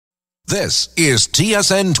This is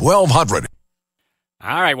TSN 1200.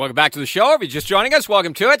 All right, welcome back to the show. If you're just joining us,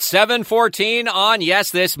 welcome to it. 7:14 on,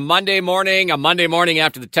 this Monday morning, a Monday morning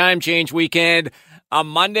after the time change weekend, a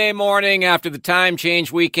Monday morning after the time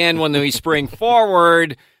change weekend when we spring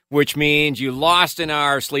forward, which means you lost an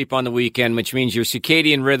hour of sleep on the weekend, which means your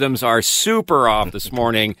circadian rhythms are super off this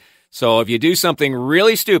morning. So if you do something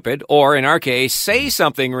really stupid, or in our case, say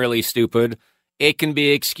something really stupid, it can be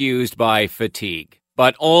excused by fatigue.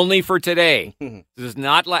 But only for today. This is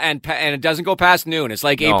not, and it doesn't go past noon. It's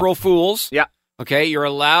like April Fools. Yeah. Okay, you're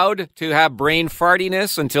allowed to have brain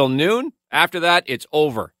fartiness until noon. After that, it's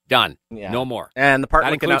over. Done. Yeah. No more. And the part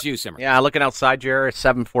that looking includes you, Simmer. Yeah, looking outside, Jared,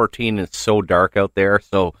 7:14. It's so dark out there.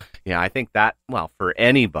 So, I think that, for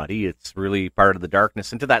anybody, it's really part of the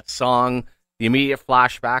darkness. Into that song, the immediate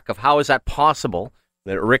flashback of how is that possible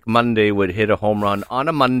that Rick Monday would hit a home run on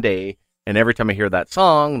a Monday. And every time I hear that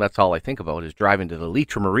song, that's all I think about is driving to the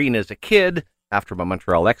Leitrim Arena as a kid after my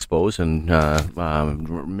Montreal Expos, and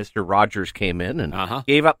Mr. Rogers came in and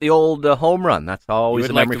gave up the old home run. That's always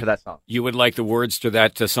a memory for that song. You would like the words to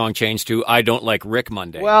that song changed to "I don't like Rick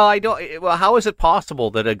Monday." Well, I don't. Well, how is it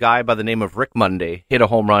possible that a guy by the name of Rick Monday hit a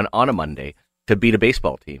home run on a Monday to beat a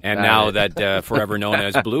baseball team? And now that forever known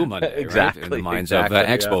as Blue Monday, exactly, right? In the minds of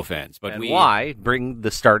Expo fans. But why bring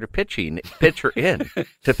the starter pitcher in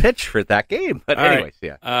to pitch for that game? But anyways,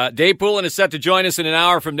 Dave Poulin is set to join us in an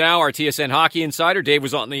hour from now, our TSN Hockey Insider. Dave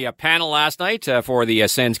was on the panel last night for the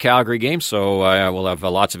Sens Calgary game, so we'll have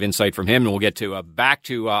lots of insight from him, and we'll get to back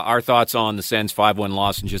to our thoughts on the Sens 5-1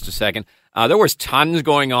 loss in just a second. There was tons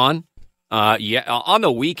going on on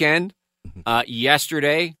the weekend,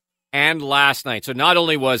 yesterday, and last night. So not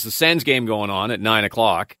only was the Sens game going on at 9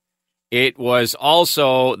 o'clock, it was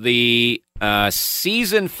also the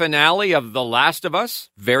season finale of The Last of Us,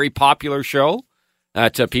 very popular show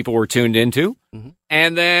that people were tuned into. Mm-hmm.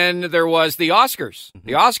 And then there was the Oscars. Mm-hmm.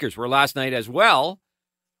 The Oscars were last night as well,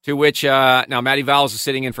 to which, now Matty Vowles is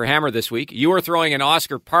sitting in for Hammer this week. You were throwing an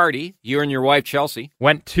Oscar party, you and your wife, Chelsea.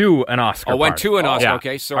 Went to an Oscar party. Went to an Oscar, yeah.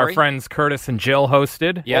 Okay, sorry. Our friends Curtis and Jill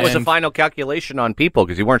hosted. What was the final calculation on people?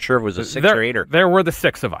 Because you weren't sure if it was a 6 or 8 or... There were the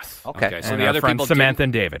 6 of us. Okay. So and the other friends people Samantha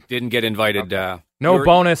and David. Didn't get invited. No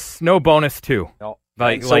bonus too. No.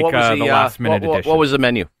 Like so what was the last minute edition. What was the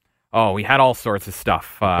menu? Oh, we had all sorts of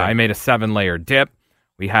stuff. I made a 7-layer dip.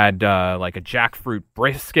 We had like a jackfruit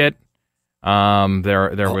brisket.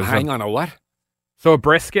 There was hang on, a what? So a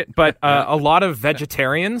brisket, but a lot of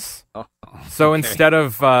vegetarians. So instead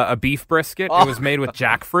of a beef brisket, it was made with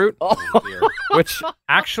jackfruit, which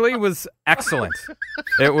actually was excellent.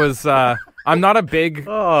 It was. I'm not a big,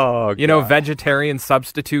 vegetarian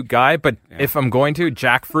substitute guy, but if I'm going to,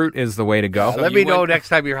 jackfruit is the way to go. Let me know next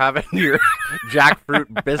time you're having your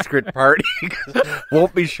jackfruit biscuit party.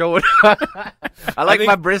 Won't be showing. I like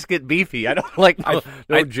my brisket beefy. I don't like no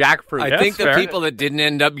jackfruit. I think the people that didn't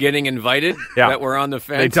end up getting invited that were on the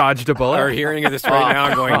fence, they dodged a bullet, are hearing this right now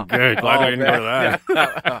and going, good, glad I didn't go to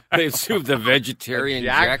that. They served the vegetarian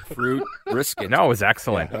jackfruit brisket. No, it was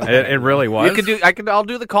excellent. It really was. I'll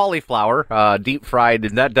do the cauliflower. Deep fried,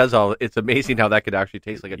 and that does all. It's amazing how that could actually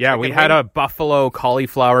taste like a chicken we had a buffalo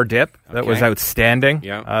cauliflower dip that was outstanding.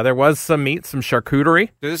 Yeah, there was some meat, some charcuterie.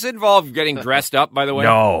 Does this involve getting dressed up? By the way,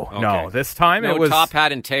 no. This time it was top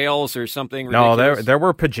hat and tails or something. Ridiculous? No, there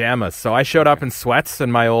were pajamas. So I showed up in sweats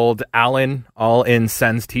and my old Allen All In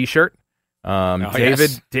Sens T-shirt.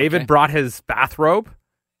 David brought his bathrobe.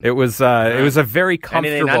 It was a very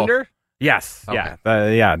comfortable. Anything under? Yes.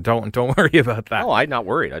 Okay. Yeah. Don't worry about that. Oh, I'm not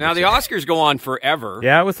worried. Now the Oscars go on forever.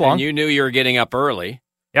 Yeah, it was long. And you knew you were getting up early.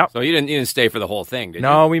 Yep. So you didn't stay for the whole thing, did you?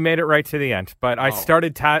 No, we made it right to the end. But I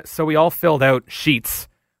started so we all filled out sheets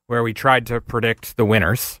where we tried to predict the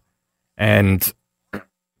winners, and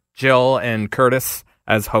Jill and Curtis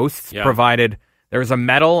as hosts provided. There was a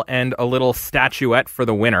medal and a little statuette for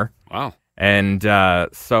the winner. Wow. And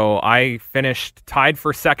so I finished tied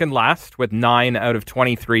for second last with 9 out of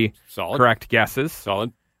 23 correct guesses.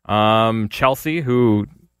 Solid. Chelsea, who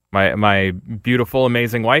my beautiful,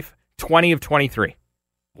 amazing wife, 20 of 23.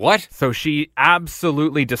 What? So she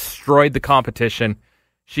absolutely destroyed the competition.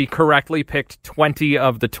 She correctly picked 20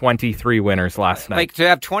 of the 23 winners last night. Like, to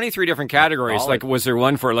have 23 different categories, like, was there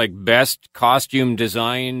one for, like, best costume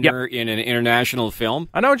designer in an international film?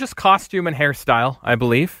 I know, just costume and hairstyle, I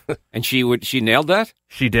believe. And she nailed that?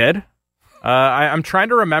 She did. I'm trying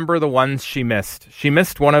to remember the ones she missed. She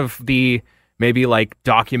missed one of the, maybe, like,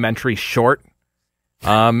 documentary short.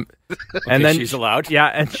 And then she's allowed. Yeah,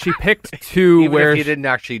 and she picked 2 even where if you didn't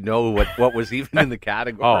actually know what was even in the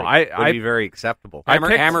category. It would be very acceptable.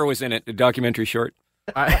 Hammer was in it, a documentary short.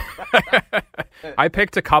 I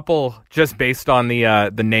picked a couple just based on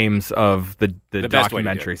the names of the best way to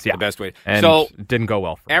do it. documentaries. Yeah, The best way. And So it didn't go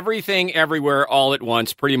well for me. Everything, Everywhere, All at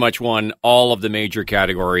Once pretty much won all of the major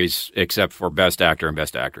categories except for Best Actor and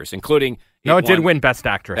Best Actress, including... No, it did won win Best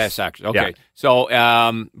Actress. Best Actress. Okay. Yeah. So,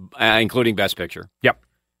 including Best Picture. Yep.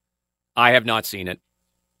 I have not seen it.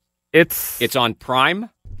 It's on Prime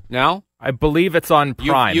now? I believe it's on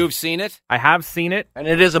Prime. You've seen it? I have seen it. And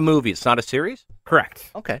it is a movie. It's not a series?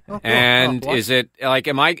 Correct. Okay. Oh, cool. And Oh, is it like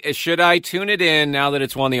should I tune it in now that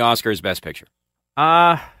it's won the Oscars Best Picture?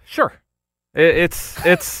 Sure.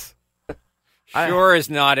 It's Sure is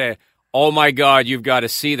not a oh my God, you've got to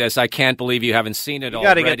see this. I can't believe you haven't seen it you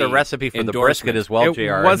already. got to get the recipe for the brisket as well, It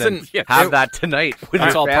JR. wasn't- and then yeah, have that tonight. With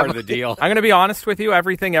That's your all part of family. the deal. I'm going to be honest with you.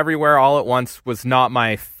 Everything Everywhere All at Once was not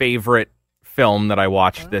my favorite film that I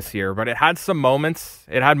watched this year, but it had some moments.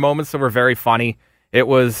 It had moments that were very funny. It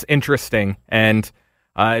was interesting. And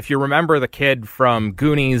if you remember the kid from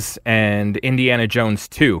Goonies and Indiana Jones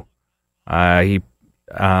 2,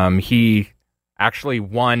 he actually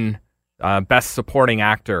won Best Supporting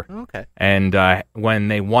Actor. Okay. And when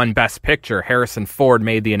they won Best Picture, Harrison Ford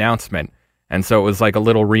made the announcement. And so it was like a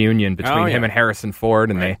little reunion between him and Harrison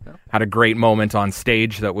Ford, and they had a great moment on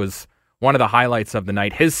stage that was one of the highlights of the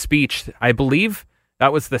night. His speech, I believe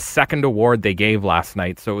that was the second award they gave last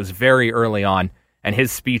night, so it was very early on, and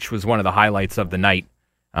his speech was one of the highlights of the night.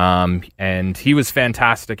 And he was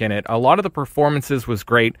fantastic in it. A lot of the performances was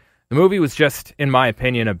great. The movie was just, in my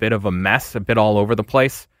opinion, a bit of a mess, a bit all over the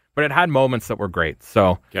place, but it had moments that were great.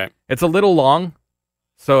 So it's a little long,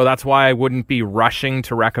 so that's why I wouldn't be rushing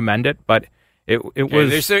to recommend it, but it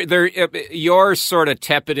was... Your sort of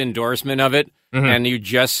tepid endorsement of it, and you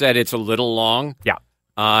just said it's a little long,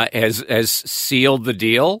 has sealed the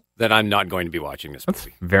deal that I'm not going to be watching this movie.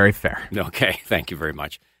 That's very fair. Okay, thank you very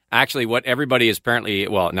much. Actually, what everybody is apparently,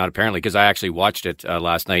 well, not apparently, because I actually watched it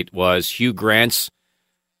last night, was Hugh Grant's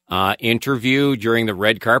interview during the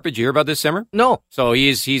red carpet. Did you hear about this, Simmer? No. So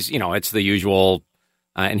he's it's the usual,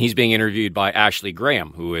 and he's being interviewed by Ashley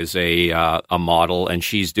Graham, who is a model, and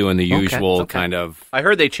she's doing the usual kind of... I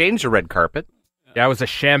heard they changed the red carpet. Yeah, it was a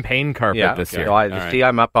champagne carpet this year. So see,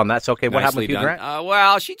 I'm up on that. So, okay, what happened with Hugh Nicely Grant? done.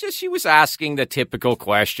 Well, she was asking the typical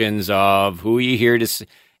questions of who are you here to see?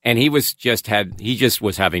 And he just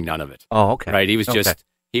was having none of it. Oh, okay. Right?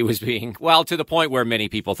 He was being, well, to the point where many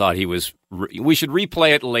people thought he was, we should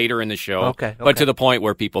replay it later in the show. Okay. But to the point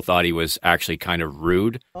where people thought he was actually kind of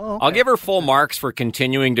rude. Oh, okay. I'll give her full marks for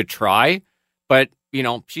continuing to try, but,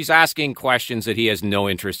 she's asking questions that he has no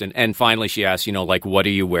interest in. And finally she asks, like, what are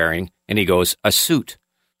you wearing? And he goes, a suit.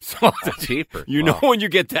 So cheaper. know when you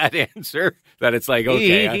get that answer that it's like,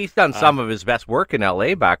 okay. He's done some of his best work in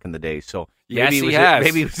L.A. back in the day, so Yes, maybe he has.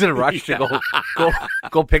 Maybe he was in a rush to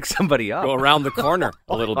go pick somebody up. Go around the corner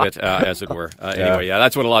a little bit, as it were. Anyway,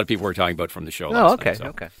 that's what a lot of people were talking about from the show. Oh, last okay, night, so.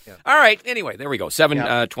 okay. Yeah. All right. Anyway, there we go.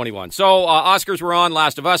 7:21. So Oscars were on.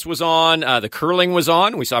 Last of Us was on. The curling was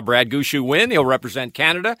on. We saw Brad Gushu win. He'll represent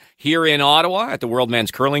Canada here in Ottawa at the World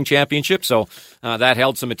Men's Curling Championship. So that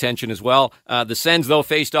held some attention as well. The Sens, though,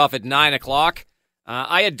 faced off at 9:00.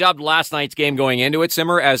 I had dubbed last night's game going into it,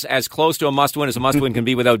 Simmer, as close to a must-win as a must-win can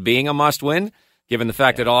be without being a must-win, given the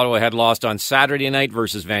fact that Ottawa had lost on Saturday night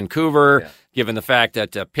versus Vancouver, given the fact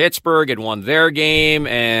that Pittsburgh had won their game,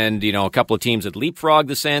 and, a couple of teams had leapfrogged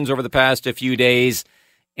the Sens over the past few days,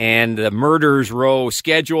 and the Murders Row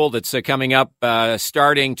schedule that's coming up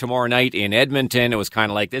starting tomorrow night in Edmonton. It was kind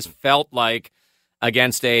of like this felt like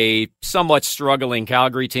against a somewhat struggling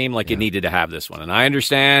Calgary team, like it needed to have this one. And I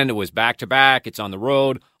understand it was back-to-back, it's on the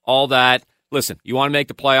road, all that. Listen, you want to make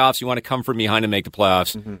the playoffs, you want to come from behind and make the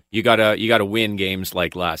playoffs, you gotta win games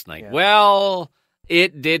like last night. Yeah. Well,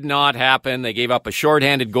 it did not happen. They gave up a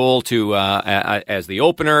shorthanded goal to as the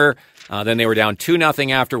opener. Then they were down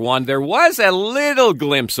 2-0 after one. There was a little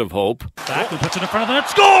glimpse of hope. Backlund puts it in front of the net,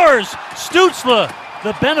 scores! Stützle,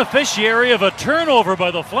 the beneficiary of a turnover by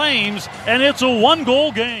the Flames, and it's a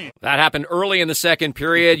one-goal game. That happened early in the second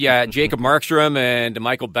period. Yeah, Jacob Markstrom and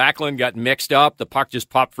Michael Backlund got mixed up. The puck just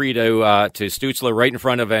popped free to Stützle right in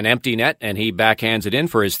front of an empty net, and he backhands it in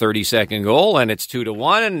for his 32nd goal, and it's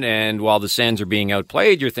 2-1. And while the Sens are being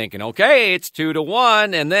outplayed, you're thinking, okay, it's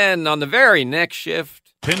 2-1. And then on the very next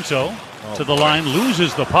shift, Pinto to the line,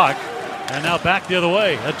 loses the puck, and now back the other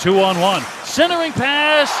way, a 2-on-1. Centering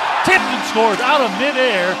pass, tipped and scored out of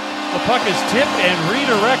midair. The puck is tipped and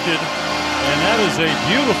redirected, and that is a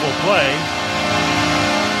beautiful play.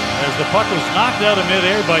 As the puck was knocked out of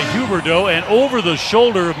midair by Huberdeau and over the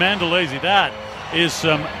shoulder of Mandolese. That is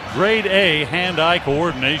some grade A hand-eye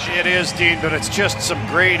coordination. It is, Dean, but it's just some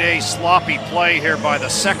grade A sloppy play here by the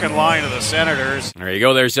second line of the Senators. There you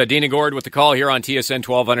go. There's Dina Gord with the call here on TSN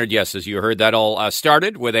 1200. Yes, as you heard, that all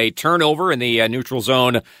started with a turnover in the neutral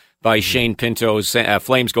zone by Shane Pinto's.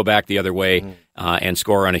 Flames go back the other way and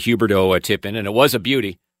score on a Huberdeau tip-in, and it was a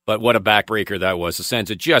beauty. But what a backbreaker that was. The Sens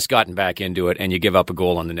had just gotten back into it, and you give up a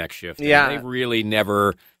goal on the next shift. Yeah. And they really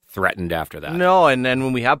never threatened after that. No, and then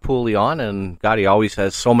when we have Pooley on, and God, he always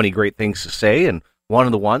has so many great things to say, and one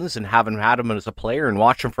of the ones, and having had him as a player and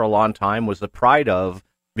watched him for a long time, was the pride of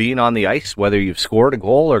being on the ice, whether you've scored a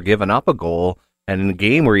goal or given up a goal, and in a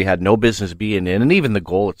game where you had no business being in, and even the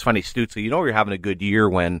goal, it's funny, Stu, so you know you're having a good year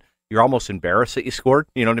when you're almost embarrassed that you scored,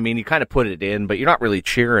 you know what I mean? You kind of put it in, but you're not really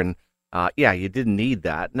cheering. Yeah, you didn't need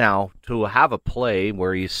that. Now, to have a play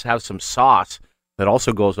where you have some sauce that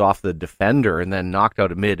also goes off the defender and then knocked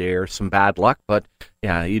out of midair, some bad luck, but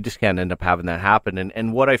yeah, you just can't end up having that happen.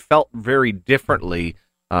 And what I felt very differently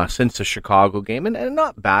since the Chicago game, and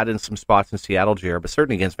not bad in some spots in Seattle, JR, but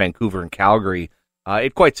certainly against Vancouver and Calgary,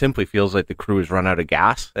 it quite simply feels like the crew has run out of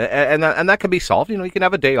gas, and that can be solved. You know, you can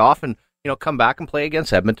have a day off and come back and play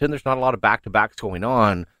against Edmonton. There's not a lot of back-to-backs going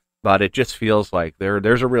on, but it just feels like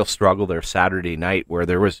there's a real struggle there Saturday night where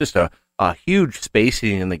there was just a huge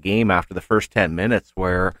spacing in the game after the first 10 minutes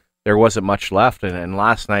where there wasn't much left. And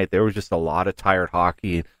last night there was just a lot of tired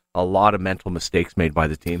hockey, a lot of mental mistakes made by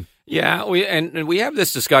the team. Yeah, we have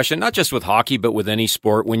this discussion, not just with hockey, but with any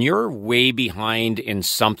sport. When you're way behind in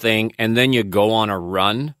something and then you go on a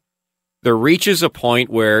run, there reaches a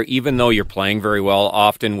point where even though you're playing very well,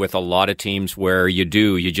 often with a lot of teams where you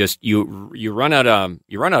run out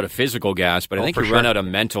of physical gas, but I think you run out of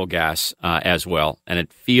mental gas as well. And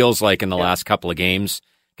it feels like in the last couple of games,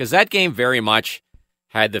 because that game very much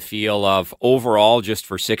had the feel of overall just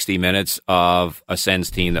for 60 minutes of a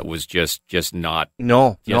Sens team that was just not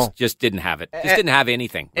just didn't have it, just didn't have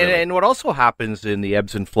anything. Really. And what also happens in the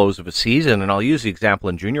ebbs and flows of a season, and I'll use the example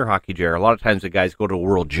in junior hockey, Jared, a lot of times the guys go to a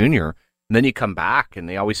World Junior. And then you come back, and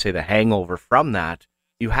they always say the hangover from that.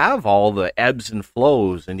 You have all the ebbs and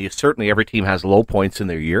flows, and every team has low points in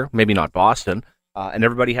their year, maybe not Boston, and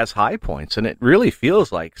everybody has high points. And it really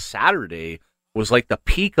feels like Saturday was like the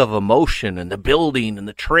peak of emotion and the building and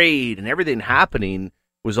the trade and everything happening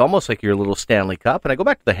was almost like your little Stanley Cup. And I go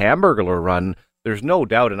back to the Hamburglar run, there's no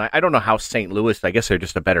doubt, and I don't know how St. Louis, I guess they're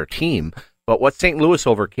just a better team, but what St. Louis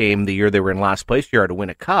overcame the year they were in last place to win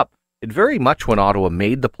a cup, it very much when Ottawa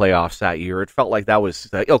made the playoffs that year, it felt like that was,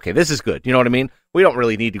 okay, this is good. You know what I mean? We don't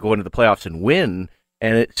really need to go into the playoffs and win.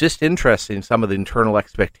 And it's just interesting, some of the internal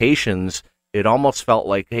expectations. It almost felt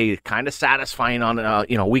like, hey, kind of satisfying on,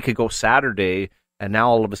 a week ago Saturday. And now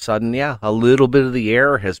all of a sudden, a little bit of the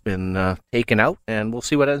air has been taken out. And we'll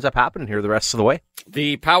see what ends up happening here the rest of the way.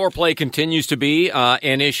 The power play continues to be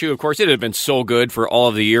an issue. Of course, it had been so good for all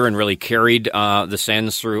of the year and really carried the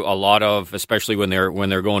Sens through a lot of, especially when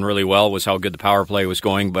they're going really well, was how good the power play was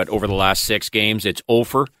going. But over the last 6 games, it's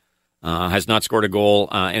 0 has not scored a goal,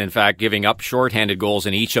 and in fact, giving up shorthanded goals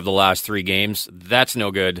in each of the last 3 games. That's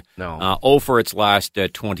no good. No. 0 for its last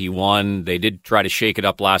 21. They did try to shake it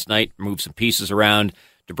up last night, move some pieces around.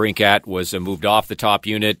 DeBrincat was moved off the top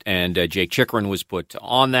unit, and Jake Chychrun was put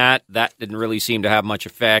on that. That didn't really seem to have much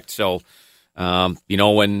effect. So, when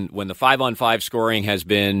the 5-on-5 scoring has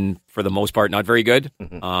been, for the most part, not very good,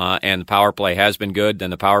 and the power play has been good, then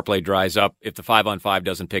the power play dries up if the 5-on-5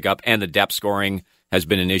 doesn't pick up, and the depth scoring has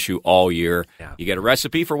been an issue all year. Yeah. You get a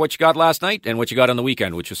recipe for what you got last night and what you got on the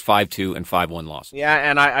weekend, which was 5-2 and 5-1 losses. Yeah,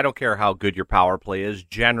 and I don't care how good your power play is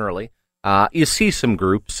generally. You see some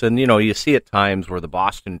groups, and you see at times where the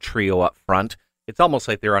Boston trio up front, it's almost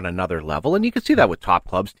like they're on another level, and you can see that with top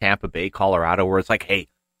clubs, Tampa Bay, Colorado, where it's like, hey,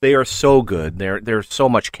 they are so good. There's so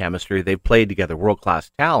much chemistry. They've played together,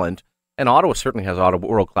 world-class talent, and Ottawa certainly has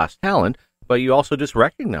world-class talent, but you also just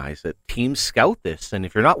recognize that teams scout this, and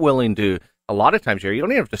if you're not willing to, a lot of times, Jerry, you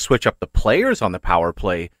don't even have to switch up the players on the power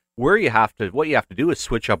play. What you have to do is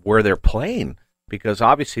switch up where they're playing. Because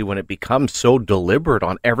obviously when it becomes so deliberate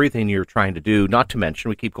on everything you're trying to do, not to mention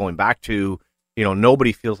we keep going back to,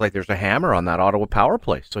 nobody feels like there's a hammer on that Ottawa power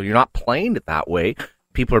play. So you're not playing it that way.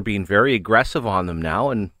 People are being very aggressive on them now,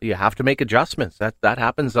 and you have to make adjustments. That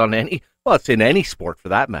happens on it's in any sport for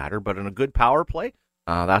that matter, but in a good power play,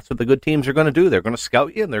 that's what the good teams are going to do. They're going to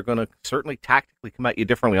scout you, and they're going to certainly tactically come at you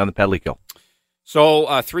differently on the penalty kill.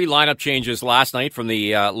 So 3 lineup changes last night from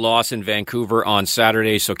the loss in Vancouver on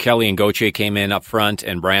Saturday. So Kelly and Gauthier came in up front,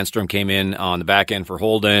 and Brandstrom came in on the back end for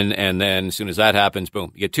Holden. And then as soon as that happens,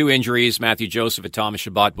 boom, you get 2 injuries. Matthew Joseph and Thomas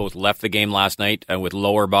Chabot both left the game last night with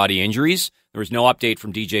lower body injuries. There was no update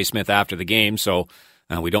from DJ Smith after the game, so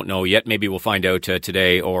We don't know yet. Maybe we'll find out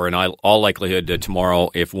today or in all likelihood tomorrow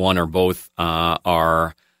if one or both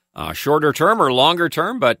are shorter term or longer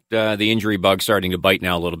term, but the injury bug's starting to bite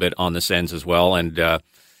now a little bit on the Sens as well. And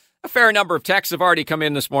a fair number of texts have already come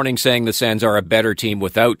in this morning saying the Sens are a better team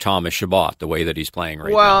without Thomas Chabot, the way that he's playing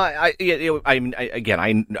right now. Well,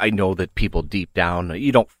 I know that people deep down,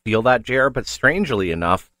 you don't feel that, Jer, but strangely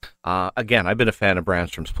enough, again, I've been a fan of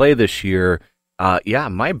Brandstrom's play this year. My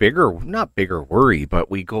not bigger worry,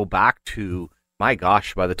 but we go back to, my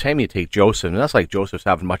gosh, by the time you take Joseph, and that's like Joseph's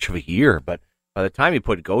having much of a year, but by the time you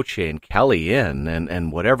put Gauthier and Kelly in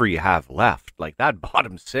and whatever you have left, like that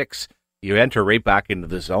bottom six, you enter right back into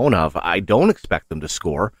the zone of, I don't expect them to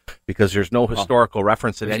score because there's no historical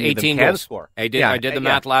reference that any of them can score. I did the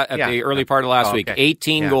math at the early part of last week.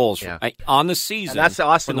 18 goals on the season. And that's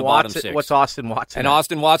Austin Watson. What's Austin Watson? And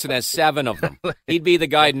Austin Watson has 7 of them. He'd be the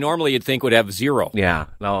guy normally you'd think would have 0. Yeah.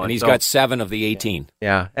 No, and he's got 7 of the 18.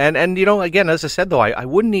 Yeah. And again, as I said, though, I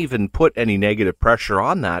wouldn't even put any negative pressure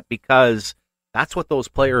on that because that's what those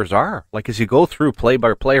players are. Like, as you go through player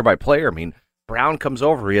by player, I mean, Brown comes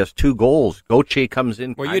over. He has 2 goals. Gauthier comes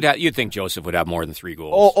in. Well, you'd think Joseph would have more than 3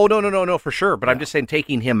 goals. Oh, no, for sure. But I'm just saying,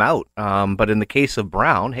 taking him out. But in the case of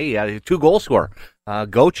Brown, hey, 2 goal scorer.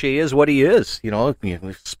 Gauthier is what he is.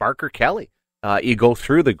 Sparker Kelly. You go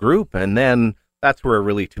through the group, and then that's where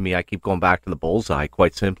really, to me, I keep going back to the bullseye,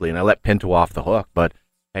 quite simply, and I let Pinto off the hook. But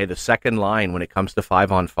hey, the second line when it comes to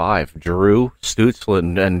 5-on-5, Giroux, Stützle,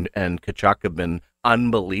 and Tkachuk have been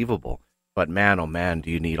unbelievable. But man, oh man, do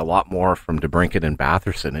you need a lot more from DeBrincat and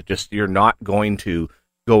Batherson. You're not going to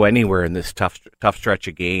go anywhere in this tough stretch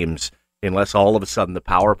of games unless all of a sudden the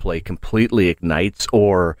power play completely ignites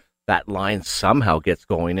or that line somehow gets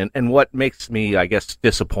going. And what makes me, I guess,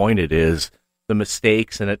 disappointed is the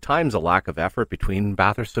mistakes and at times a lack of effort between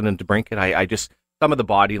Batherson and DeBrincat. I just, some of the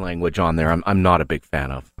body language on there, I'm not a big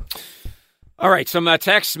fan of. All right, some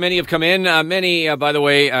texts. Many have come in. By the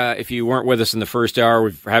way, if you weren't with us in the first hour,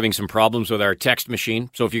 we're having some problems with our text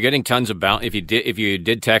machine. So if you're getting tons of if you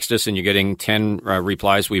did text us and you're getting 10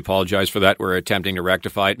 replies, we apologize for that. We're attempting to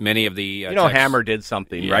rectify it. Many of the texts, Hammer did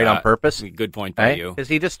something right on purpose. Good point by you. Is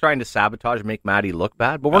he just trying to sabotage and make Maddie look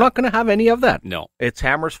bad? But we're not going to have any of that. No, it's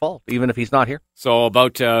Hammer's fault, even if he's not here. So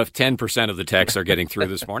about 10% of the texts are getting through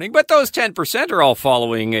this morning, but those 10% are all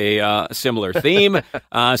following a similar theme.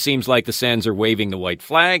 Seems like the Sens are waving the white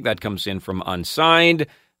flag. That comes in from Unsigned.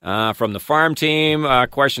 From the farm team,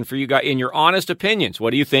 question for you guys. In your honest opinions, what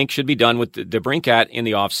do you think should be done with DeBrincat in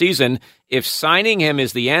the offseason? If signing him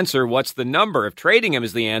is the answer, what's the number? If trading him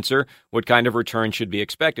is the answer, what kind of return should be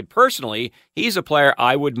expected? Personally, he's a player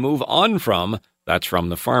I would move on from. That's from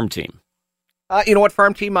the farm team. You know what,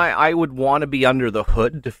 farm team? I would want to be under the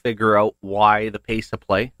hood to figure out why the pace of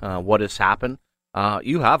play, what has happened.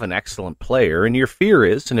 You have an excellent player, and your fear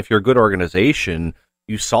is, and if you're a good organization,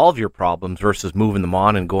 you solve your problems versus moving them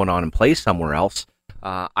on and going on and play somewhere else.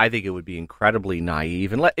 I think it would be incredibly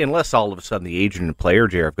naive, unless all of a sudden the agent and player,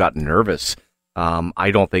 Jer, have gotten nervous.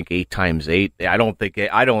 I don't think 8 times 8.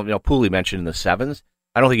 Pooley mentioned in the 7s.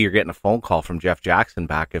 I don't think you're getting a phone call from Jeff Jackson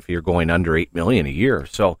back if you're going under $8 million a year.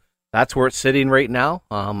 So that's where it's sitting right now.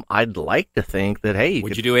 I'd like to think that, hey,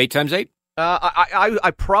 would you do 8 times 8?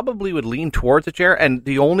 I probably would lean towards it, Jer. And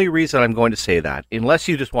the only reason I'm going to say that, unless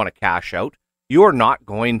you just want to cash out, you're not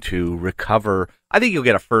going to recover. I think you'll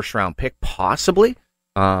get a first-round pick, possibly.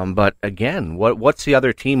 But again, what's the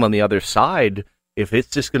other team on the other side? If it's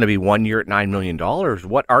just going to be 1 year at $9 million,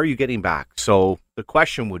 what are you getting back? So the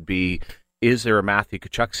question would be, is there a Matthew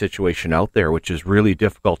Tkachuk situation out there, which is really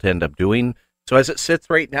difficult to end up doing? So as it sits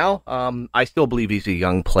right now, I still believe he's a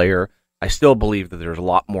young player. I still believe that there's a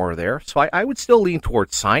lot more there. So I would still lean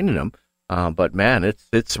towards signing him. But man,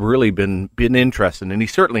 it's really been interesting, and he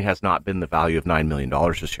certainly has not been the value of $9 million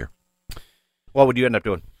this year. What would you end up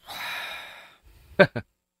doing?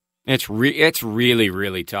 It's really,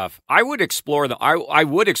 really tough. I would explore the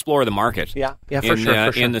market. Yeah, for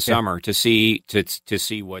sure. In the summer to see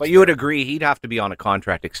what's. But you would agree he'd have to be on a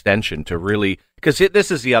contract extension to really, because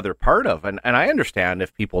this is the other part of, and I understand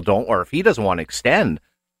if people don't, or if he doesn't want to extend,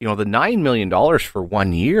 the $9 million for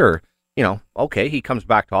 1 year. Okay, he comes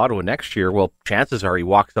back to Ottawa next year. Well, chances are he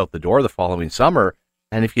walks out the door the following summer.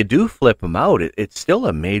 And if you do flip him out, it's still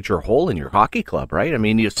a major hole in your hockey club, right? I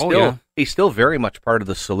mean, he's still very much part of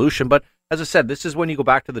the solution. But as I said, this is when you go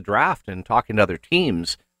back to the draft and talking to other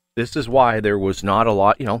teams. This is why there was not a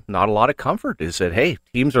lot of comfort. Is that, hey,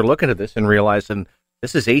 teams are looking at this and realizing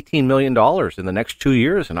this is $18 million in the next 2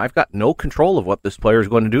 years, and I've got no control of what this player is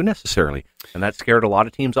going to do necessarily. And that scared a lot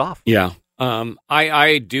of teams off. Yeah.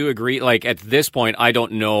 I do agree. Like, at this point, I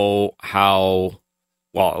don't know how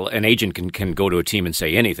well, an agent can go to a team and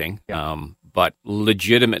say anything. Yeah. But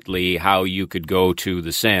legitimately, how you could go to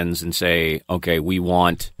the Sens and say, okay, we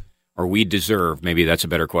want, or we deserve, maybe that's a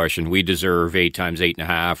better question, we deserve 8 times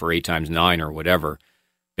 8.5 or 8 times 9 or whatever,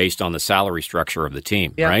 based on the salary structure of the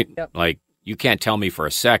team, right? Yeah. Like, you can't tell me for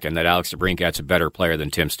a second that Alex DeBrincat's a better player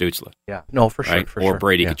than Tim Stützle. Yeah, no, for sure, right? Or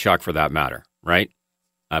Brady Tkachuk, for that matter, right?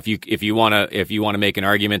 If you want to make an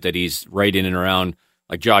argument that he's right in and around,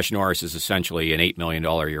 like Josh Norris is essentially an $8 million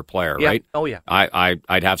a year player, right? Oh yeah.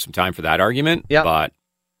 I'd have some time for that argument, but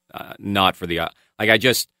not for the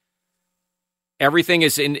everything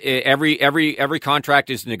is in every contract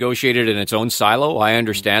is negotiated in its own silo. I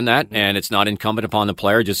understand that, and it's not incumbent upon the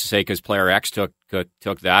player just to say because player X took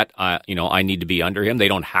that, I need to be under him. They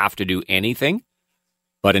don't have to do anything.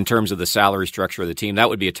 But in terms of the salary structure of the team, that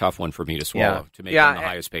would be a tough one for me to swallow, to make him the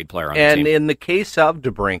highest paid player on the team. And in the case of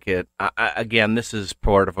DeBrincat, again, this is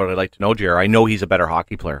part of what I'd like to know, JR. I know he's a better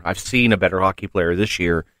hockey player. I've seen a better hockey player this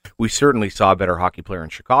year. We certainly saw a better hockey player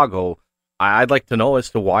in Chicago. I'd like to know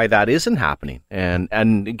as to why that isn't happening.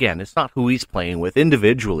 And again, it's not who he's playing with.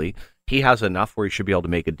 Individually, he has enough where he should be able to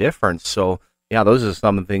make a difference. So, yeah, those are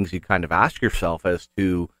some of the things you kind of ask yourself as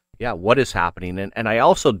to, what is happening? And I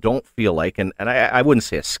also don't feel like, and I wouldn't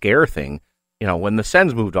say a scare thing, when the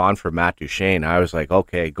Sens moved on from Matt Duchene, I was like,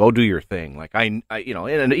 okay, go do your thing. Like, and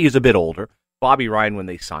he's a bit older. Bobby Ryan, when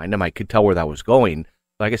they signed him, I could tell where that was going.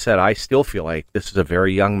 Like I said, I still feel like this is a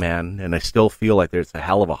very young man, and I still feel like there's a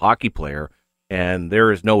hell of a hockey player. And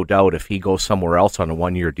there is no doubt if he goes somewhere else on a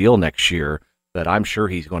 1-year deal next year, that I'm sure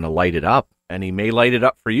he's going to light it up. And he may light it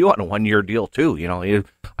up for you on a 1-year deal too.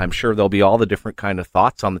 I'm sure there'll be all the different kind of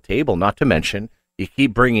thoughts on the table. Not to mention, you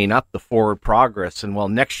keep bringing up the forward progress, and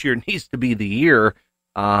next year needs to be the year.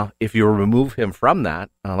 If you remove him from that,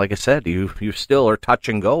 like I said, you still are touch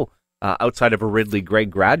and go. Outside of a Ridley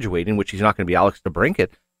Gregg graduating, which he's not going to be Alex DeBrincat,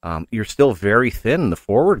 you're still very thin in the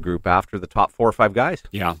forward group after the top 4 or 5 guys.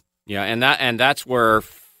 Yeah, and that's where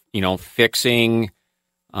fixing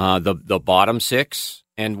the bottom 6.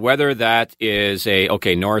 And whether that is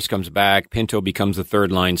Norris comes back, Pinto becomes the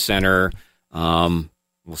third-line center. We'll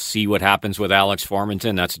see what happens with Alex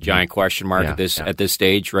Formenton. That's a giant question mark at this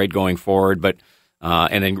stage, right, going forward. But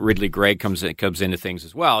and then Ridley Gregg comes into things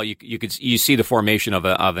as well. You see the formation of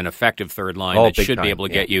an effective third line that should be able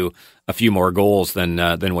to get you a few more goals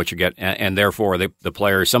than what you get, and therefore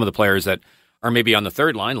some of the players that are maybe on the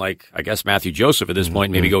third line, like I guess Matthew Joseph at this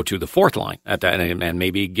point, maybe go to the fourth line at that, and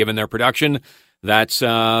maybe given their production, that's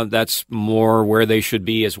more where they should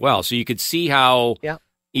be as well. So you could see how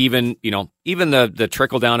even the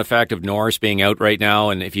trickle down effect of Norris being out right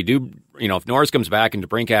now, and if Norris comes back and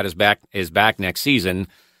DeBrincat is back next season,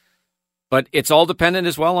 but it's all dependent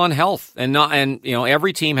as well on health, and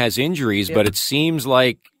every team has injuries, but it seems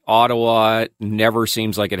like Ottawa never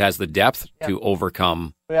seems like it has the depth to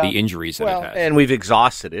overcome the injuries that it has. And we've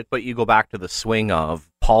exhausted it, but you go back to the swing of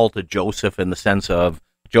Paul to Joseph in the sense of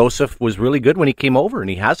Joseph was really good when he came over, and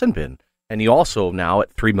he hasn't been. And you also now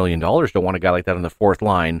at $3 million don't want a guy like that on the fourth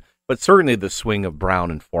line, but certainly the swing of Brown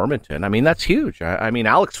and Formenton. I mean, that's huge. I mean,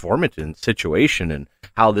 Alex Formenton's situation and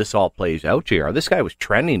how this all plays out, JR, this guy was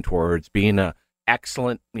trending towards being an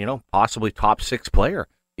excellent, possibly top 6 player.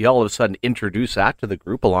 You all of a sudden introduce that to the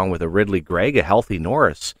group along with a Ridley Gregg, a healthy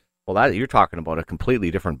Norris. Well, you're talking about a completely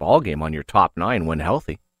different ballgame on your top 9 when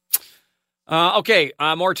healthy.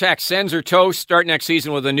 More text. Sens are toast. Start next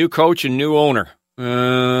season with a new coach and new owner.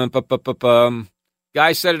 Guy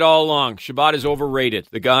said it all along. Chabot is overrated.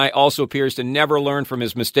 The guy also appears to never learn from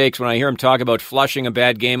his mistakes. When I hear him talk about flushing a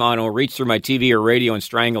bad game on, I'll reach through my TV or radio and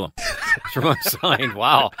strangle him. From a sign.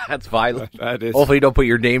 Wow. That's violent. That is. Hopefully you don't put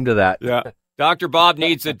your name to that. Yeah. Dr. Bob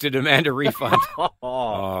needs it to demand a refund.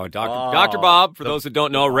 Dr. Bob, for those that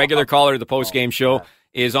don't know, regular caller to the post-game show,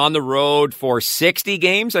 is on the road for 60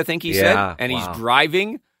 games, I think he said, and he's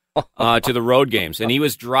driving to the road games. And he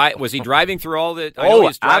was he driving through all the... I know he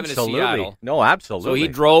was driving to Seattle. No, absolutely. So he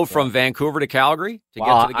drove from Vancouver to Calgary to get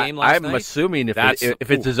to the game last night? I'm assuming if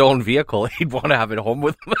it's his own vehicle, he'd want to have it home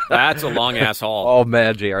with him. That's a long-ass haul. Oh,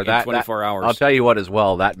 man, JR. 24 hours. I'll tell you what as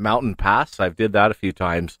well, that mountain pass, I've did that a few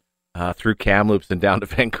times. Through Kamloops and down to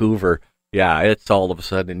Vancouver. Yeah, it's all of a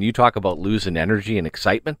sudden. And you talk about losing energy and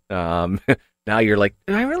excitement. Now you're like,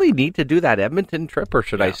 do I really need to do that Edmonton trip, or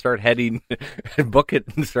should I start heading, book it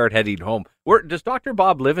and start heading home? Does Dr.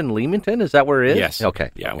 Bob live in Leamington? Is that where it is? Yes. Okay.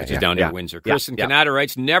 Yeah, which is down near Windsor. Kristen Canada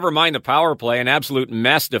writes, never mind the power play, an absolute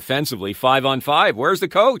mess defensively, 5-on-5. Where's the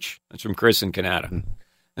coach? That's from Kristen Canada.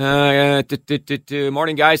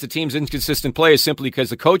 Morning, guys. The team's inconsistent play is simply because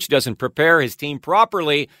the coach doesn't prepare his team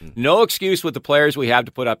properly. No excuse with the players we have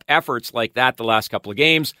to put up efforts like that the last couple of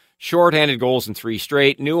games. Shorthanded goals in 3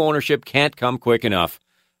 straight. New ownership can't come quick enough.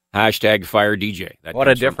 Hashtag fire DJ. What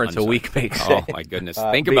a difference a week makes. Oh, my goodness.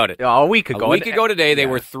 Think about it. A week ago. A week ago today, they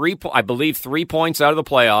were 3 points out of the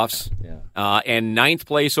playoffs and 9th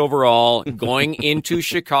place overall. Going into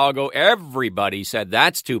Chicago, everybody said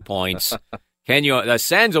that's 2 points. The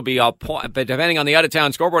Sens will be a point, but depending on the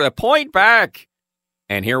out-of-town scoreboard, a point back.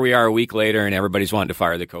 And here we are a week later, and everybody's wanting to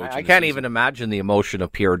fire the coach. I can't even imagine the emotion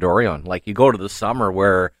of Pierre Dorion. Like, you go to the summer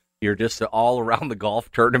where you're just all around the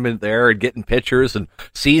golf tournament there and getting pictures, and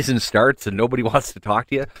season starts and nobody wants to talk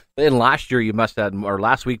to you. Then last week must have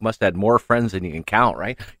had more friends than you can count,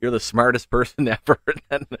 right? You're the smartest person ever.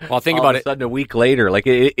 And then think about it. Sudden, a week later, like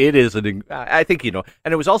it is I think, and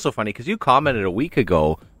it was also funny because you commented a week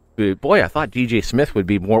ago, boy, I thought DJ Smith would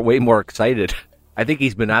be way more excited. I think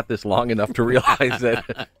he's been at this long enough to realize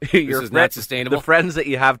that this is not sustainable. The friends that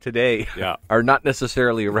you have today are not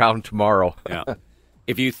necessarily around tomorrow. Yeah.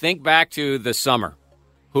 If you think back to the summer,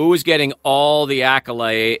 who was getting all the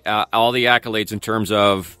accolades in terms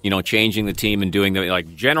of changing the team and doing the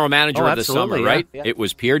general manager of the summer, right? Yeah. It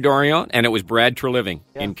was Pierre Dorion and it was Brad Treliving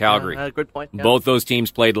in Calgary. Good point. Yeah. Both those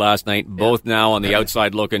teams played last night. Both now on the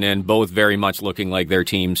outside looking in. Both very much looking like their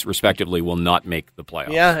teams, respectively, will not make the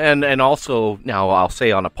playoffs. Yeah, and also now I'll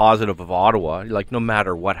say on a positive of Ottawa, like no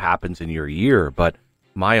matter what happens in your year, but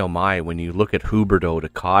my oh my, when you look at Huberdeau to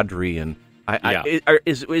Kadri and.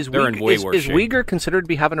 Is Weegar considered to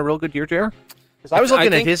be having a real good year, JR? Because I was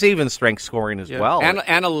looking at his even strength scoring as well.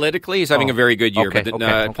 Analytically, he's having a very good year.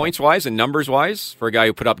 But points-wise and numbers-wise, for a guy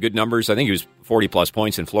who put up good numbers, I think he was 40-plus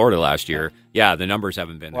points in Florida last year. Yeah, the numbers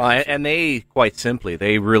haven't been there. Well, and they, quite simply,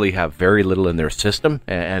 they really have very little in their system.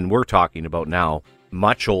 And we're talking about now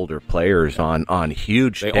much older players on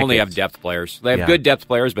huge tickets. They only have depth players. They have good depth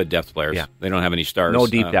players, but depth players. Yeah. They don't have any stars. No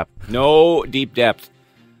deep depth. No deep depth.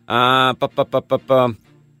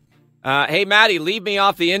 Hey, Matty, leave me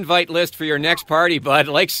off the invite list for your next party, bud.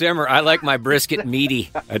 Like Simmer, I like my brisket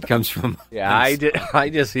meaty. That comes from I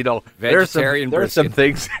just vegetarian. There's some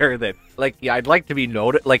things there that I'd like to be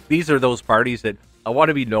noted. Like these are those parties that I want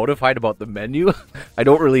to be notified about the menu. I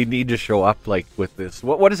don't really need to show up with this.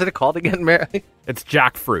 What is it called again, Mary? It's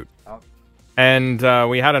jackfruit. Oh. And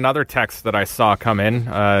we had another text that I saw come in,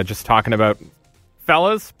 just talking about.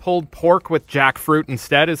 Fellas, pulled pork with jackfruit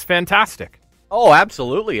instead is fantastic. Oh,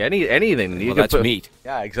 absolutely. Anything. Well, that's meat.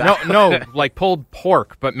 Yeah, exactly. No, like pulled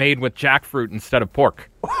pork, but made with jackfruit instead of pork.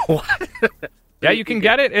 What? Yeah, you can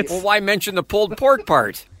get it. Well, why mention the pulled pork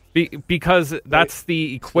part? Because that's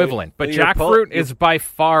the equivalent. But jackfruit is by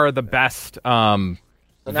far the best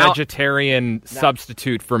vegetarian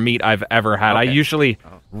substitute for meat I've ever had. Okay. I usually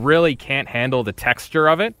really can't handle the texture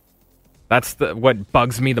of it. That's what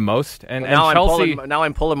bugs me the most. And Chelsea... Now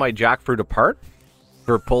I'm pulling my jackfruit apart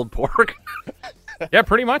for pulled pork? Yeah,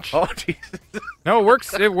 pretty much. Oh, Jesus. No,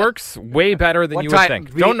 it works way better than you would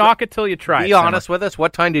think. Don't knock it till you try it. Be honest with us.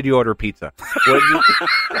 What time did you order pizza?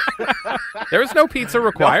 There was no pizza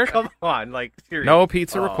required. No, come on. Seriously. No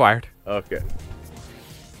pizza required. Okay.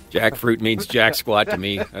 Jackfruit means jack squat to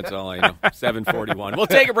me. That's all I know. 741. We'll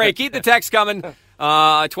take a break. Keep the text coming.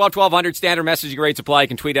 1200 standard messaging rates apply. You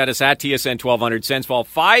can tweet at us at TSN 1200. Sens fall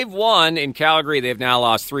 5-1 in Calgary. They've now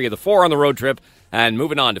lost 3 of the 4 on the road trip. And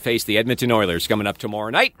moving on to face the Edmonton Oilers coming up tomorrow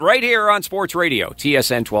night right here on Sports Radio,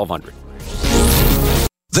 TSN 1200.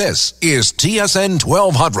 This is TSN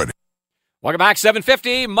 1200. Welcome back,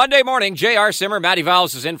 7:50, Monday morning. J.R. Simmer, Matty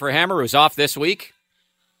Vowles is in for Hammer, who's off this week.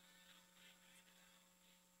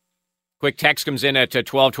 Quick text comes in at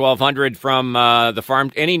 1200 from the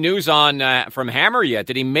farm. Any news on from Hammer yet?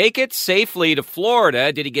 Did he make it safely to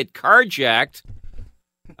Florida? Did he get carjacked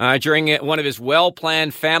during one of his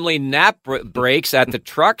well-planned family nap breaks at the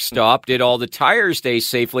truck stop? Did all the tires stay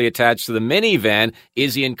safely attached to the minivan?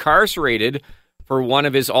 Is he incarcerated for one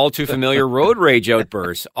of his all-too-familiar road rage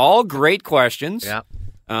outbursts? All great questions. Yeah.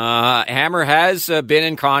 Hammer has been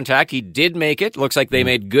in contact. He did make it. Looks like they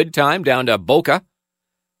made good time down to Boca.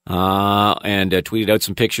 And tweeted out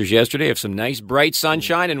some pictures yesterday of some nice bright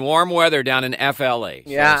sunshine and warm weather down in FLA.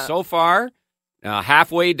 So far,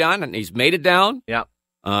 halfway done, and he's made it down. Yeah.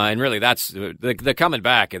 And really, that's the coming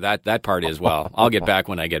back. That part is, well, I'll get back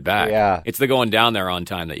when I get back. Yeah. It's the going down there on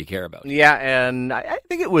time that you care about. Yeah, and I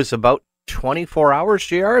think it was about 24 hours,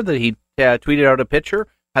 JR, that he tweeted out a picture.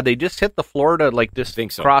 Had they just hit the Florida,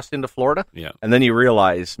 crossed into Florida? Yeah. And then you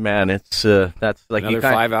realize, man, it's that's like another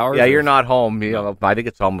 5 hours? Yeah, you're not home. I think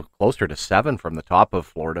it's almost closer to 7 from the top of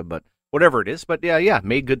Florida, but whatever it is. But yeah,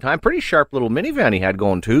 made good time. Pretty sharp little minivan he had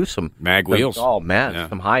going too. Some mag wheels. Oh man,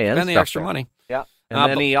 some high end and stuff. the extra money. Yeah. And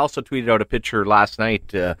then he also tweeted out a picture last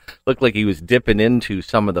night. Looked like he was dipping into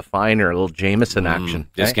some of the finer little Jameson action.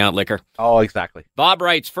 Discount liquor. Oh, exactly. Bob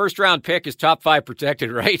writes, first round pick is top 5 protected,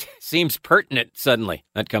 right? Seems pertinent suddenly.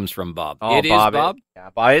 That comes from Bob. Oh, it Bob, is,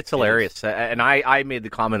 Bob? It's hilarious. And I made the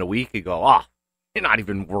comment a week ago, you're not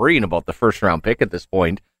even worrying about the first round pick at this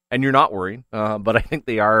point. And you're not worrying. But I think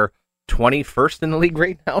they are 21st in the league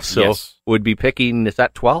right now, so would be picking, is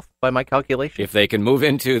that 12th by my calculation? If they can move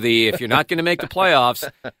into if you're not going to make the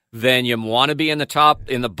playoffs, then you want to be in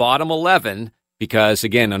the bottom 11, because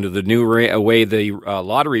again, under the new way the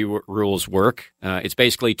lottery rules work, it's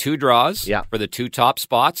basically 2 draws for the 2 top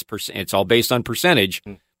spots. It's all based on percentage,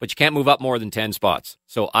 but you can't move up more than 10 spots.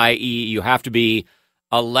 So, i.e., you have to be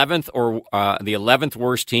 11th or the 11th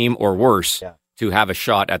worst team or worse to have a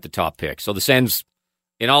shot at the top pick. So the Sens,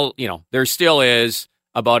 there still is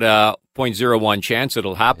about a 0.01 chance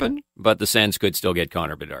it'll happen, but the Sens could still get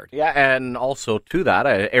Connor Bedard. Yeah, and also to that,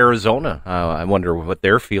 Arizona, I wonder what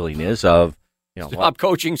their feeling is of, stop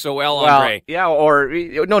coaching so well, Andre. Yeah, or,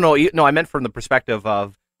 no, I meant from the perspective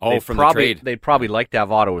of, the trade. They'd probably like to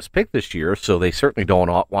have Ottawa's pick this year, so they certainly don't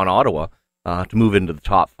want Ottawa to move into the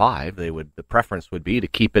top 5. The preference would be to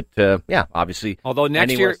keep it, obviously. Although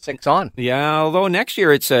next year 6 on. Yeah, although next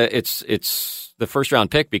year it's the first round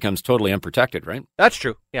pick becomes totally unprotected, right? That's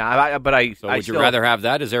true. Yeah, would you rather have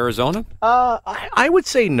that as Arizona? I would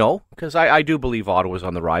say no, because I do believe Ottawa's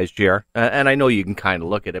on the rise, JR, and I know you can kind of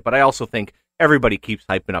look at it, but I also think everybody keeps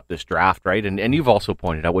hyping up this draft, right? And you've also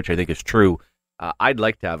pointed out, which I think is true. I'd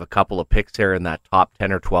like to have a couple of picks there in that top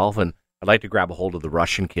 10 or 12, and I'd like to grab a hold of the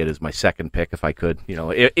Russian kid as my second pick if I could.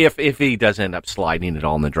 If he does end up sliding at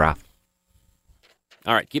all in the draft.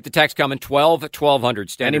 All right, keep the text coming. 12-1200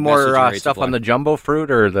 standard. Any more stuff on the jumbo fruit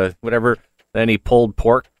or the whatever? Any pulled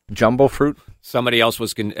pork jumbo fruit? Somebody else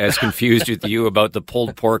was as confused with you about the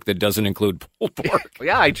pulled pork that doesn't include pulled pork.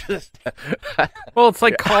 Yeah, I just. Well, it's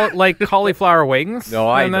like cauliflower wings.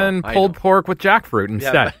 No, and then pulled pork with jackfruit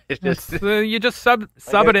instead. Yeah, you just sub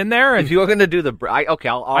it in there. And if you're going to do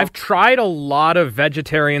I've tried a lot of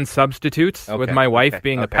vegetarian substitutes with my wife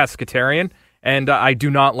being a pescatarian. And I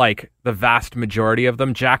do not like the vast majority of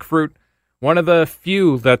them. Jackfruit, one of the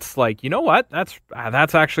few that's like, you know what?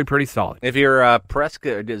 That's actually pretty solid. If you're a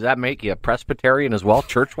does that make you a Presbyterian as well,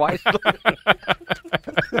 church-wise?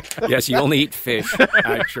 Yes, you only eat fish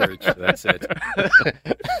at church. That's it.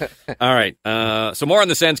 All right. So more on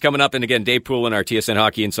the Sens coming up. And again, Dave Poulin, our TSN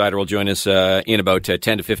Hockey Insider, will join us in about 10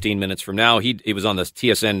 to 15 minutes from now. He was on the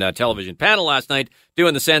TSN television panel last night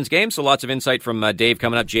doing the Sens game. So lots of insight from Dave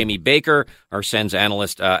coming up. Jamie Baker, our Sens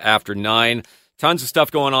analyst, after 9. Tons of stuff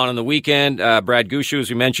going on the weekend. Brad Gushue, as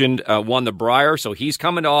we mentioned, won the Brier. So he's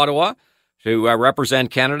coming to Ottawa to represent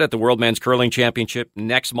Canada at the World Men's Curling Championship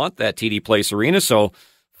next month at TD Place Arena. So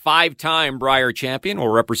 5-time Brier champion will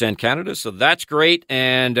represent Canada. So that's great.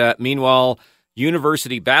 And meanwhile,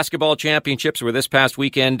 University Basketball Championships were this past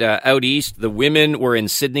weekend out east. The women were in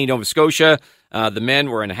Sydney, Nova Scotia. The men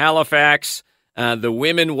were in Halifax. The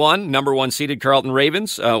women won. Number 1 seeded Carleton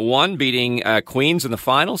Ravens won, beating Queens in the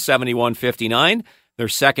final, 71-59. Their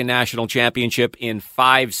second national championship in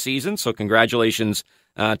 5 seasons. So congratulations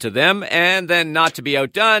to them. And then, not to be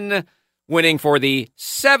outdone, winning for the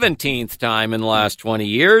 17th time in the last 20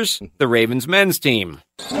 years, the Ravens men's team.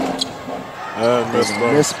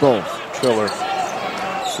 Miss both. Triller.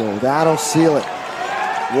 So that'll seal it.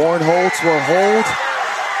 Warren Holtz will hold.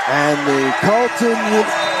 And the Carleton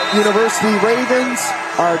University Ravens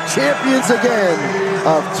are champions again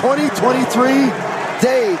of 2023.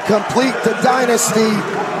 They complete the dynasty.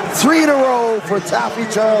 3 in a row for Taffy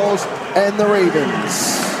Charles and the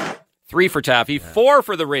Ravens. 3 for Taffy, 4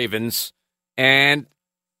 for the Ravens. And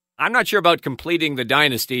I'm not sure about completing the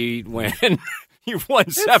dynasty when you've won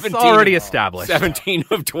 17. It's already established. 17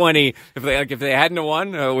 of 20. If they hadn't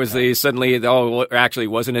won, was they suddenly, actually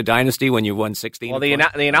wasn't a dynasty when you won 16? Well,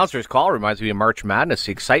 the announcer's call reminds me of March Madness,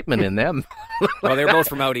 the excitement in them. Well, they're both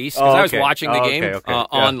from out east. Because I was watching the game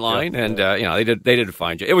online, and they did a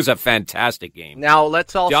fine job. It was a fantastic game. Now,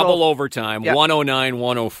 let's also... Double overtime,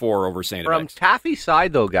 109-104 over St. From Taffy's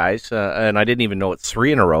side, though, guys, and I didn't even know it's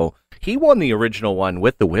 3 in a row, he won the original one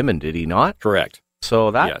with the women, did he not? Correct. So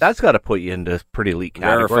that's got to put you into pretty elite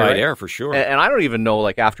category. Rarefied air, for sure. And I don't even know,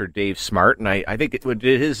 after Dave Smart, and I think,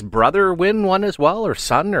 did his brother win one as well, or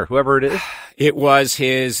son, or whoever it is? It was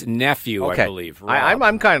his nephew, I believe.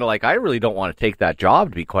 I'm kind of I really don't want to take that job,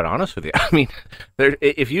 to be quite honest with you. I mean,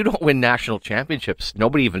 if you don't win national championships,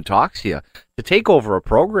 nobody even talks to you. To take over a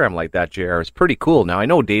program like that, JR, is pretty cool. Now, I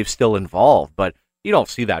know Dave's still involved, but you don't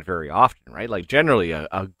see that very often, right? Like generally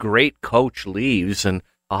a great coach leaves, and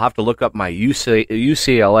I'll have to look up my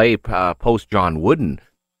UCLA post John Wooden,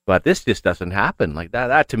 but this just doesn't happen. Like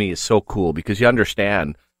that to me is so cool because you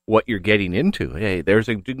understand what you're getting into. Hey, there's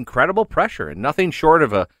incredible pressure, and nothing short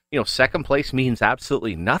of second place means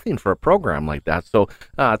absolutely nothing for a program like that. So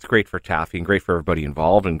it's great for Taffy and great for everybody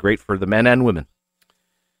involved and great for the men and women.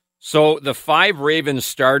 So the 5 Ravens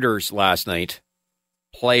starters last night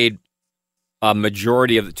played a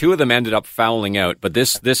majority of two of them ended up fouling out, but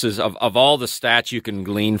this is of all the stats you can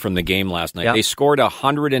glean from the game last night. They scored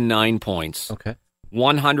 109 points. Okay.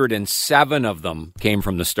 107 of them came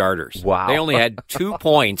from the starters. Wow. They only had 2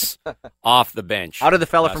 points off the bench. How did the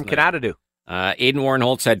fella from Canada do? Aiden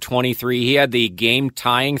Warrenholtz had 23. He had the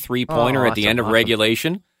game-tying three-pointer at the end of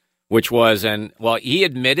regulation, which was, he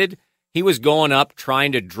admitted he was going up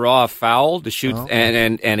trying to draw a foul to shoot,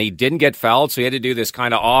 and he didn't get fouled, so he had to do this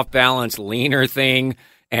kind of off-balance leaner thing,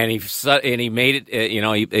 and he made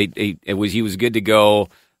it. He was good to go.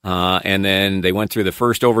 And then they went through the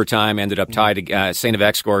first overtime, ended up tied. St.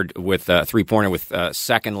 FX scored with a three-pointer with a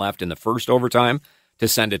second left in the first overtime to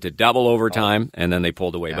send it to double overtime, and then they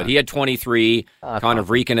pulled away. But he had 23. Connor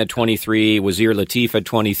Vreeken had 23. Wazir Latif had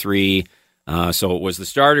 23. So it was the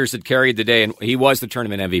starters that carried the day, and he was the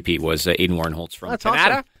tournament MVP, was Aiden Warrenholtz from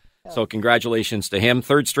Canada. Awesome. Yeah. So congratulations to him.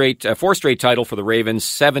 Fourth straight title for the Ravens,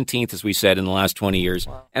 17th, as we said, in the last 20 years.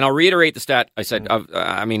 Wow. And I'll reiterate the stat I said.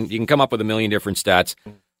 You can come up with a million different stats.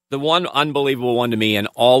 The one unbelievable one to me in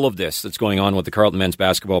all of this that's going on with the Carleton men's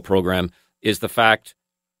basketball program is the fact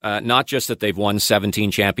not just that they've won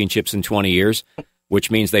 17 championships in 20 years,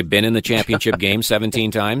 which means they've been in the championship game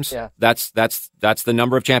 17 times. Yeah. That's the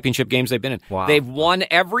number of championship games they've been in. Wow. They've won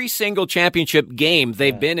every single championship game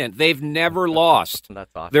they've been in. They've never lost.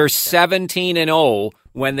 That's awesome. They're 17-0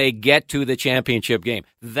 when they get to the championship game.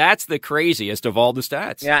 That's the craziest of all the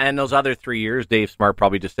stats. Yeah, and those other 3 years, Dave Smart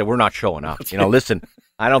probably just said, we're not showing up. Listen,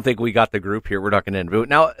 I don't think we got the group here. We're not going to interview.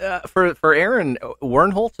 Now, for Aaron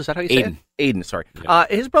Warrenholtz, is that how you say it? Aiden, sorry. Yeah.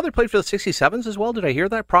 His brother played for the 67s as well. Did I hear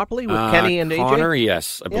that properly with Kenny and AJ? Connor,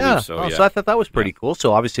 yes, I believe so. So I thought that was pretty cool.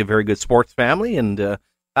 So obviously a very good sports family, and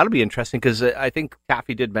that'll be interesting because I think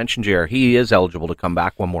Taffy did mention, JR, he is eligible to come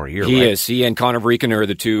back one more year. He is. He and Connor Vreeken are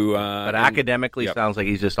the two. But academically, sounds like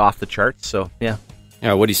he's just off the charts. So yeah.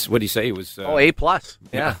 Yeah. What did he say? He was A+.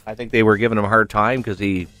 Yeah. I think they were giving him a hard time because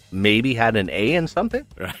he maybe had an A in something.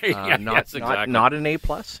 Right. Not an A+.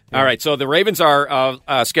 Yeah. All right. So the Ravens are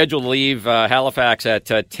scheduled to leave Halifax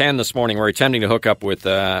at 10 this morning. We're attempting to hook up with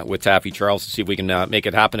Taffy Charles to see if we can make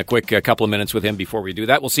it happen. A quick couple of minutes with him before we do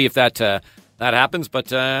that. We'll see if that happens. But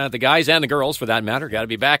the guys and the girls, for that matter, got to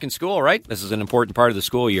be back in school, right? This is an important part of the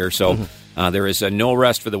school year. So there is no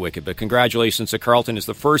rest for the wicked. But congratulations to Carleton. It's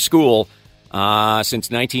the first school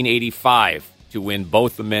since 1985 to win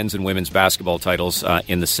both the men's and women's basketball titles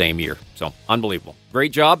in the same year. So, unbelievable.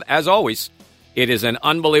 Great job, as always. It is an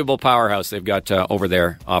unbelievable powerhouse they've got over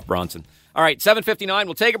there off Bronson. All right, 7:59.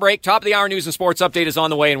 We'll take a break. Top of the hour news and sports update is on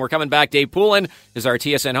the way, and we're coming back. Dave Poulin is our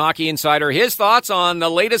TSN hockey insider. His thoughts on the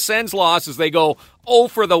latest Sens loss as they go 0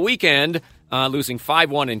 for the weekend, losing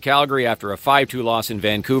 5-1 in Calgary after a 5-2 loss in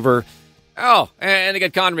Vancouver. Oh, and they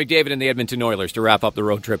got Connor McDavid and the Edmonton Oilers to wrap up the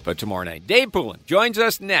road trip tomorrow night. Dave Poulin joins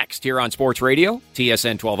us next here on Sports Radio,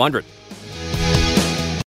 TSN 1200.